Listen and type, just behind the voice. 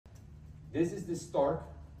This is the stark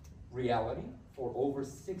reality for over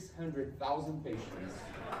 600,000 patients.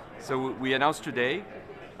 So we announced today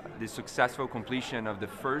the successful completion of the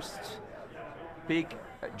first pig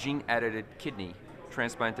gene-edited kidney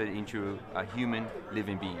transplanted into a human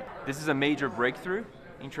living being. This is a major breakthrough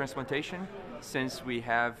in transplantation since we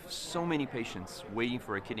have so many patients waiting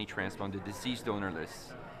for a kidney transplant, the deceased donor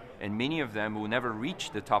list, and many of them will never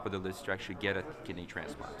reach the top of the list to actually get a kidney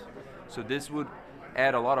transplant. So this would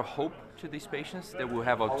add a lot of hope to these patients that will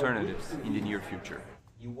have alternatives in the near future.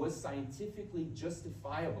 It was scientifically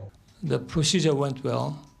justifiable. The procedure went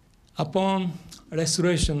well. Upon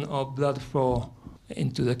restoration of blood flow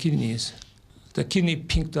into the kidneys, the kidney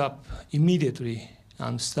picked up immediately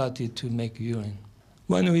and started to make urine.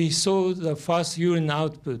 When we saw the first urine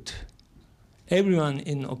output, everyone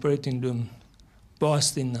in the operating room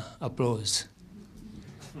burst in applause.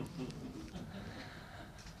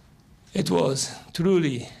 It was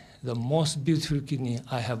truly the most beautiful kidney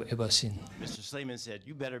I have ever seen. Mr. Slayman said,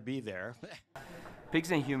 "You better be there."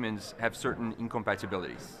 Pigs and humans have certain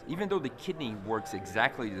incompatibilities. Even though the kidney works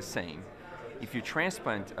exactly the same, if you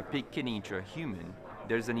transplant a pig kidney into a human,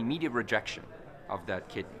 there's an immediate rejection of that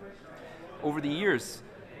kidney. Over the years,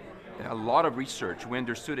 a lot of research, we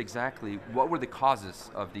understood exactly what were the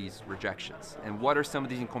causes of these rejections and what are some of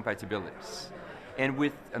these incompatibilities. And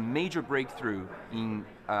with a major breakthrough in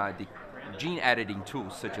the gene editing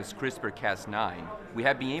tools such as CRISPR-Cas9, we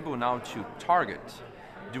have been able now to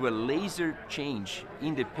do a laser change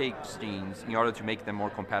in the pig's genes in order to make them more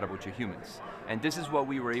compatible to humans. And this is what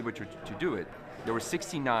we were able to do it. There were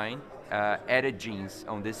 69 added genes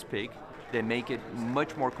on this pig that make it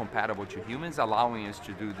much more compatible to humans, allowing us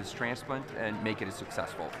to do this transplant and make it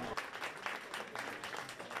successful.